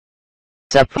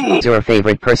Sup, your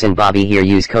favorite person Bobby here.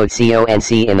 Use code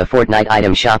CONC in the Fortnite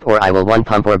item shop or I will one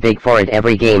pump or big for it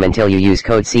every game until you use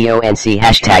code CONC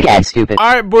hashtag ad stupid.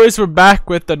 Alright boys, we're back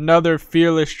with another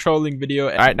fearless trolling video.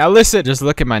 Alright, now listen, just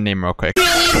look at my name real quick.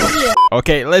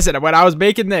 Okay, listen, when I was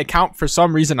making the account, for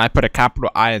some reason I put a capital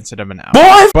I instead of an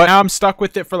L. But now I'm stuck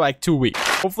with it for like 2 weeks.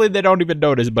 Hopefully they don't even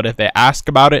notice, but if they ask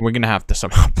about it, we're gonna have to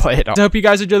somehow play it off. So I hope you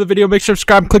guys enjoy the video. Make sure to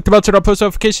subscribe, click the bell, turn on post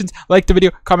notifications, like the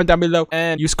video, comment down below,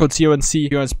 and use code CONC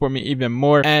if you want to support me even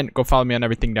more. And go follow me on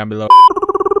everything down below.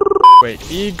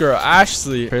 Wait, e-girl,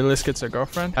 Ashley. Fearless gets a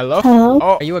girlfriend. Hello? Hello?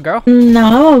 Oh, are you a girl?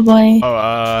 No, I'm a boy. Oh,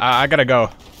 I gotta go.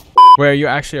 Wait, are you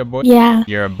actually a boy? Yeah.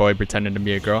 You're a boy pretending to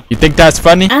be a girl? You think that's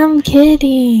funny? I'm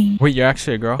kidding. Wait, you're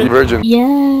actually a girl? Virgin.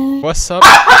 Yeah. What's up?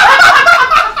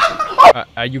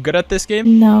 Are you good at this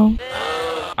game? No.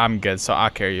 I'm good, so I'll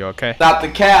carry you, okay? Stop the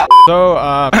cap. So,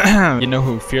 you know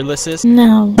who Fearless is?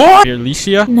 No.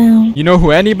 Fearlicia? No. You know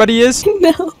who anybody is?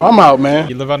 No. I'm out, man.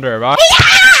 You live under a rock?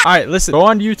 Alright, listen. Go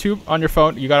on YouTube on your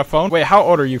phone. You got a phone? Wait, how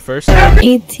old are you first?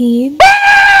 18.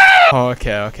 Oh,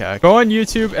 okay. Go on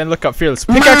YouTube and look up Fearless.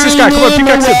 Pickaxe this guy. Come on,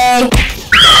 pickaxe him.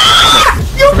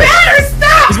 You better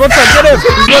stop. He's one shot. Get him.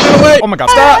 He's running away. Oh my god.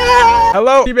 Stop.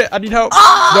 Hello? Teammate, I need help.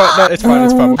 No, it's fine.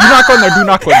 It's fine. Do not go in there. Do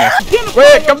not go in there.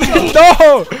 Wait, come in.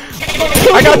 No.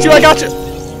 I got you.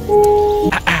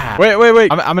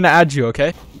 Wait. I'm gonna add you,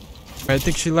 okay? I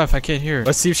think she left. I can't hear her.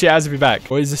 Let's see if she adds me back.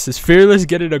 Boys, this is Fearless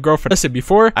getting a girlfriend. Listen,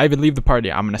 before I even leave the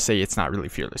party, I'm gonna say it's not really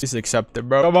Fearless. Please accept it,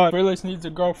 bro. Come on. Fearless needs a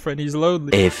girlfriend. He's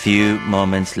lonely. A few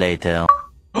moments later.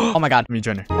 Oh my god. Let me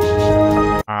join her.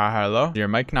 Hello? Is your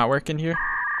mic not working here?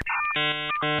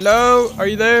 Hello? Are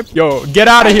you there? Yo, get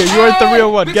out of here. You aren't the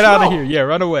real one. Get out of here. Yeah,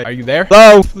 run away. Are you there?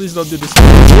 Hello? Please don't do this.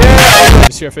 Yeah.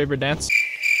 Is your favorite dance?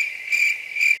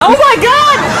 Oh my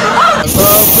god!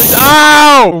 Please.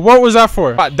 Ow! What was that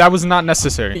for? That was not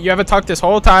necessary. You haven't talked this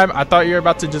whole time. I thought you were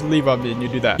about to just leave on me and you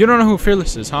do that. You don't know who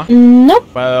Fearless is, huh? Nope.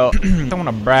 Well, I don't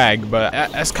want to brag, but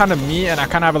that's kind of me and I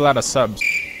kind of have a lot of subs.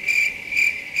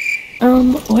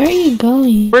 Where are you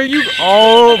going? Where are you?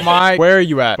 Oh my. Where are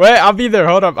you at? Wait, I'll be there.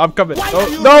 Hold up. I'm coming.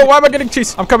 No, why am I getting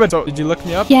chased? I'm coming. So, did you look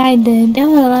me up? Yeah, I did. I have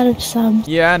a lot of subs.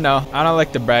 Yeah, no. I don't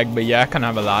like to brag, but yeah, I kind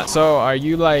of have a lot. So, are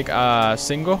you like,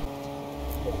 single?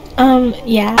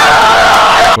 Yeah.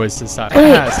 What's this side?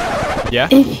 Wait. Yeah?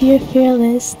 If you're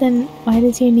fearless, then why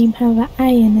does your name have an I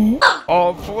in it?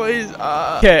 Oh, please.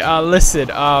 Okay, listen.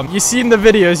 You seen the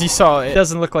videos, you saw it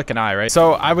doesn't look like an I, right?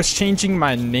 So I was changing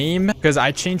my name because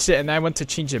I changed it and I went to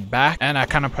change it back and I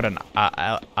kind of put an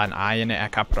I in it, a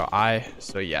capital I.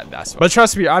 So yeah, that's what. But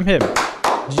trust me, I'm him.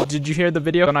 Did you hear the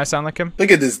video? Don't I sound like him?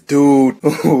 Look at this dude.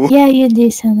 Yeah, you do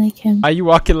sound like him. Are you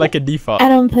walking like a default? I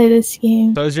don't play this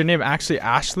game. So is your name actually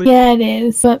Ashley? Yeah, it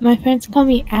is. But my friends call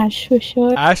me Ash for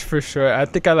short. Ash for sure. I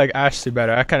think I like Ashley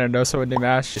better. I kind of know someone named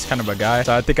Ash. She's kind of a guy.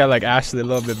 So I think I like Ashley a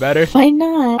little bit better. Why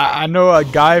not? I know a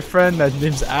guy friend that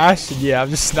name's Ash. And yeah,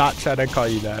 I'm just not trying to call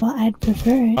you that. Well, I'd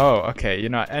prefer it. Oh, okay. You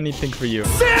know, anything for you.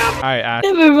 Alright, Ash.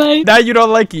 Never mind. Now you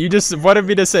don't like it. You just wanted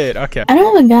me to say it. Okay. I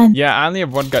don't have a gun. Yeah, I only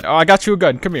have one gun. Oh, I got you a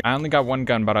gun. Come here. I only got one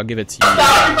gun, but I'll give it to you.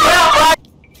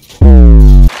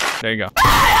 There you go.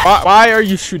 Why are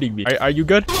you shooting me? Are you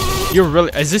good? You're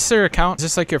really... Is this your account? Is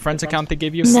this like your friend's account they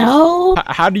gave you? No.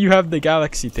 How do you have the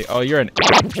Galaxy thing? Oh, you're an...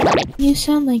 You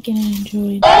sound like an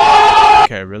android.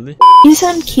 Okay, really? You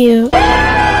sound cute.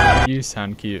 You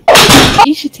sound cute.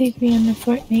 You should take me on a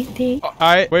Fortnite date.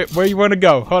 Alright, wait, where you want to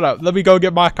go? Hold up. Let me go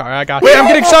get my car. I got you. Wait, I'm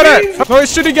getting shot at. No,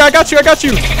 he's shooting you. I got you. I got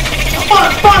you.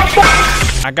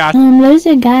 There's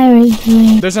a guy right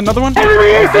here. There's another one? Blow him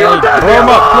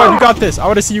up. Come on, you got this. I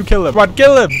want to see you kill him. Come on,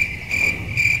 kill him.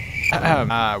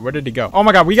 Where did he go? Oh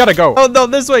my god, we gotta go. Oh no,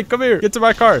 this way. Come here. Get to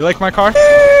my car. You like my car?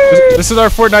 This is our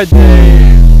Fortnite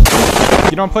day.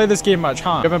 You don't play this game much,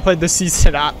 huh? You haven't played this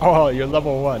season at all. You're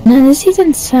level 1. No, this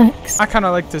season sucks. I kind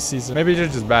of like this season. Maybe you're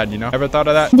just bad, you know? Ever thought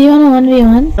of that? Do you want a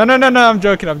 1v1? No. I'm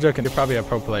joking. You're probably a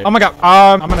pro player. Oh my god.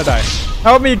 I'm gonna die.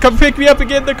 Help me. Come pick me up and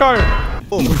get in the car.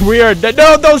 We are dead.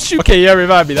 No, don't shoot. Okay, yeah,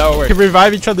 revive me. That'll work. We can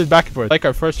revive each other back and forth. Like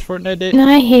our first Fortnite date. No,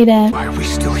 I hate it. Why are we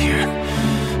still here?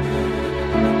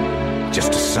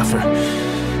 Just to suffer.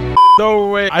 No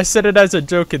way. I said it as a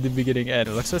joke in the beginning. And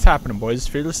look what's happening, boys.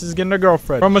 Fearless is getting a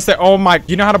girlfriend. We're almost there. Oh my.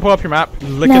 You know how to pull up your map?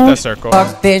 Look at the circle.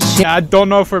 Fuck this shit. I don't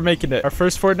know if we're making it. Our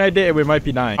first Fortnite date and we might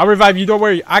be dying. I'll revive you. Don't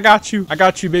worry. I got you,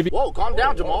 baby. Whoa, calm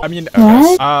down, Jamal. I mean,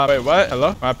 what? Wait, what? Hello?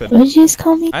 What happened? What did you just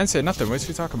call me? I didn't say nothing. What did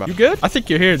you talk about? You good? I think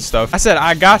you're hearing stuff. I said,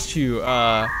 I got you,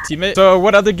 teammate. So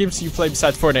what other games do you play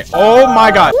besides Fortnite? Oh my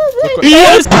god.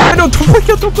 Yes! No,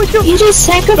 don't play kill. You just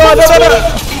sacrificed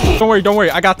me. No. Don't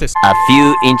worry. I got this. A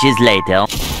few inches later.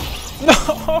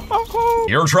 No.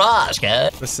 You're trash, guy.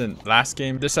 Listen, last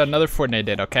game, this is another Fortnite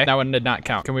date, okay? That one did not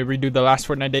count. Can we redo the last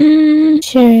Fortnite date?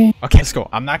 Sure. Okay, let's go.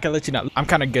 I'm not gonna let you know. I'm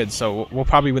kind of good, so we'll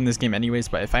probably win this game anyways.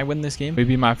 But if I win this game, will you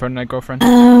be my Fortnite girlfriend?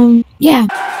 Yeah.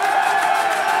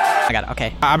 I got it.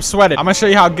 Okay. I'm sweating. I'm gonna show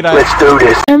you how good I am. Let's do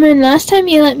this. I mean, last time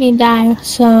you let me die,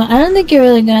 so I don't think you're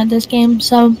really good at this game,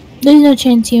 so there's no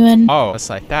chance you win. Oh, it's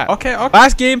like that. Okay, okay.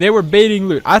 Last game, they were baiting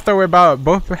loot. I thought we were about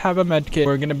both have a med kit.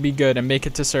 We're gonna be good and make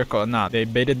it to circle. Nah, they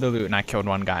baited the loot and I killed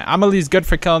one guy. I'm at least good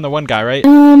for killing the one guy, right?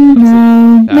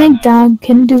 No. My dog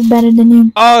can do better than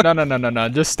you. Oh, no.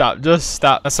 Just stop. Just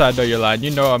stop. That's how I know you're lying. You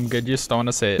know I'm good. You just don't want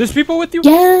to say it. There's people with you?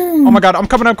 Yeah. Oh my god, I'm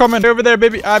coming. They're over there,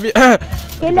 baby.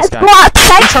 In This guy.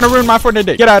 I'm trying to ruin my Fortnite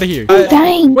day. Get out of here. I'm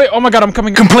dying. Wait, oh my god, I'm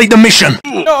coming. Complete the mission.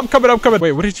 No, I'm coming.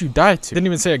 Wait, what did you die to? Didn't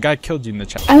even say a guy killed you in the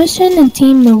chat. I was trying to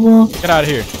team the wolf. Get out of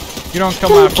here. You don't kill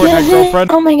my Don't kill Fortnite him.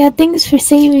 girlfriend. Oh my god, thanks for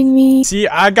saving me. See,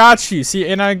 I got you. See,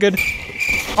 ain't I good?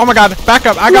 Oh my god, back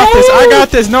up. I got this. I got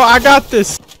this. No, I got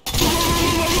this.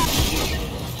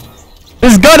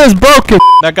 This gun is broken.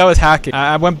 That guy was hacking.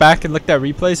 I went back and looked at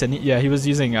replays and he was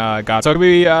using God. So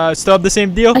we still have the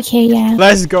same deal? Okay, yeah.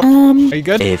 Let's go. Are you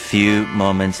good? A few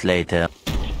moments later.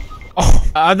 Oh,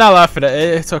 I'm not laughing at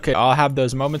it. It's okay. I'll have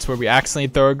those moments where we accidentally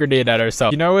throw a grenade at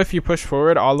ourselves. You know, if you push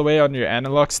forward all the way on your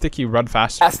analog stick, you run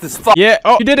faster. Fast as fuck. Yeah.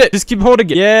 Oh, you did it. Just keep holding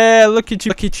it. Yeah. Look at you.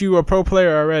 Look at you, a pro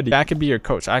player already. I can be your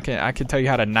coach. I can tell you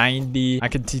how to 90. I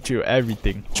can teach you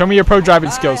everything. Show me your pro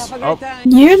driving skills. Oh,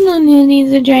 You're the one who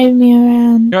needs to drive me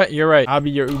around. you're right. I'll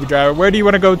be your Uber driver. Where do you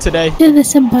want to go today? To the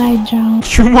supply drop.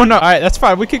 You wanna? All right, that's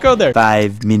fine. We could go there.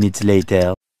 5 minutes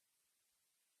later.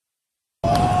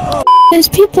 There's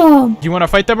people. Do you want to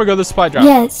fight them or go to the supply drop?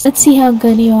 Yes. Let's see how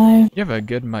good you are. You have a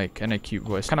good mic and a cute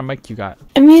voice. What kind of mic you got?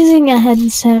 I'm using a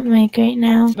headset mic right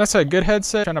now. That's a good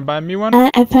headset. Trying to buy me one?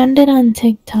 I found it on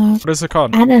TikTok. What is it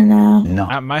called? I don't know.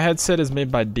 No. My headset is made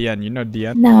by DN. You know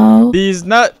DN? No. These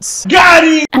nuts.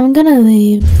 I'm gonna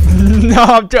leave. No,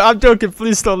 I'm joking.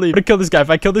 Please don't leave. I'm gonna kill this guy. If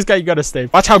I kill this guy, you gotta stay.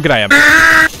 Watch how good I am.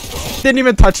 Didn't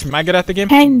even touch me. Am I good at the game?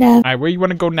 Kind of. Alright, where you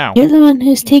want to go now? You're the one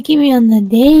who's taking me on the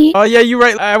date. Oh, yeah, you're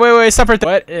right. Wait, stop right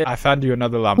there. What? I found you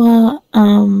another llama. Well,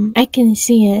 I can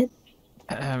see it.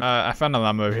 I found a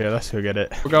llama over here. Let's go get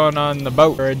it. We're going on the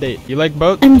boat for a date. You like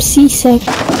boats? I'm seasick.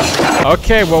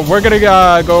 Okay, well, we're gonna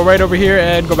go right over here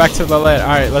and go back to the land.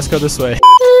 Alright, let's go this way.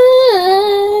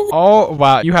 Oh,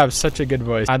 wow. You have such a good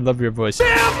voice. I love your voice. You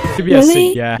should be a singer.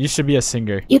 Really? Yeah, you should be a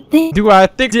singer. You think? Do I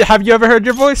think? Have you ever heard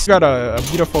your voice? You got a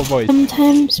beautiful voice.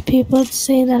 Sometimes people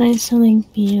say that I sound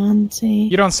like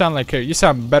Beyonce. You don't sound like her. You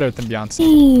sound better than Beyonce.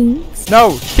 Thanks.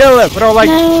 No, kill him. We don't like.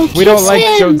 No, we don't kiss like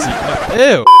him. Jonesy. No,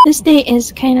 ew. This date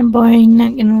is kind of boring,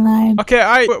 not gonna lie. Okay,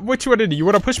 alright. What you want to do? You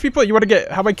want to push people? You want to get?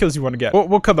 How many kills you want to get?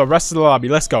 We'll kill the rest of the lobby.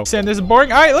 Let's go. Saying this is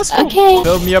boring. Alright, let's go. Okay.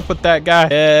 Fill me up with that guy.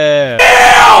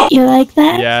 Yeah. You like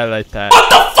that? Yeah, I like that.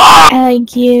 I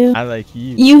like you. I like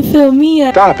you. You fill me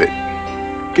up. Stop it.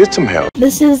 Get some help.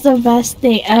 This is the best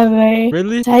date ever.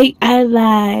 Really? Psych, I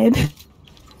lied.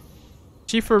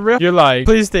 She for real? You're lying.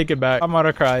 Please take it back. I'm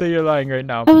gonna cry. So you're lying right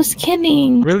now. I was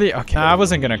kidding. Really? Okay. Nah, I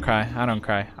wasn't gonna cry. I don't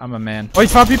cry. I'm a man. Oh, you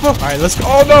found people? Alright, let's go.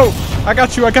 Oh no! I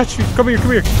got you. Come here.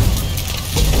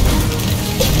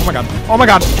 Oh my god. Oh my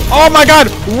god. Oh my god!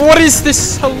 What is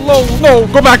this? Hello? No!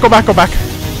 Go back. Oh my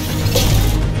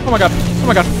god.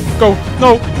 Go.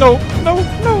 No.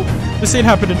 This ain't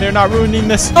happening. They're not ruining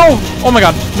this. No! Oh my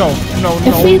god. No.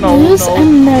 If we lose,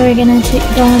 I'm never gonna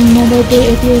go on another date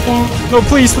with you again. No,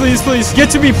 please. Get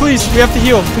to me, please. We have to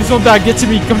heal. Please don't die. Get to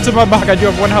me. Come to my back. I do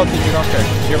have 1 health and you don't care.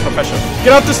 You're a professional.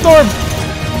 Get out the storm!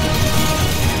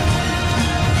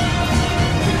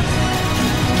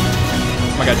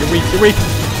 Oh my god, you're weak.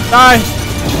 Die!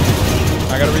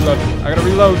 I gotta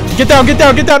reload. Get down.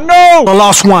 No! The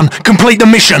last one. Complete the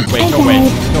mission. Wait, no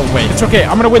way. It's okay.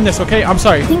 I'm gonna win this, okay? I'm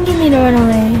sorry. I think you need to run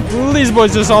away. These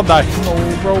boys just all die. No,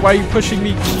 bro, why are you pushing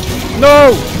me?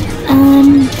 No!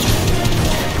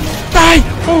 Die!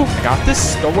 Oh, I got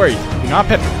this. Don't worry. Do not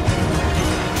pit.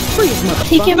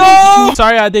 Take your No!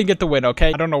 Sorry, I didn't get the win,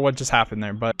 okay? I don't know what just happened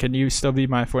there, but can you still be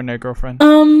my Fortnite girlfriend?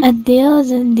 A deal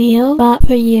is a deal, but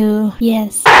for you,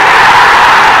 yes.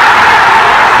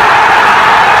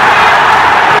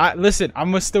 Listen,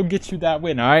 I'm gonna still get you that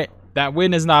win, alright? That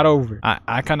win is not over.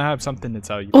 I kind of have something to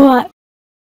tell you. What?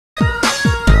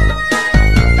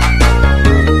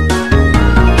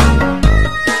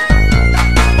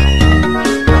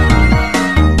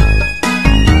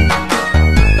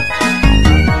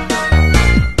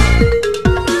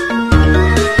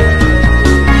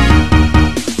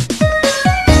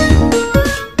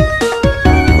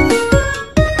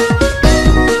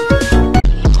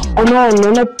 Oh no.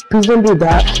 no, please don't do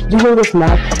that. You gon' get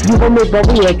smacked. You gon' make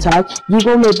Bubble attack. You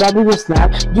gon' make Bobby get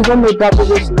snapped. You gon' make Bobby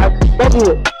get snapped.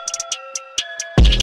 Bubble.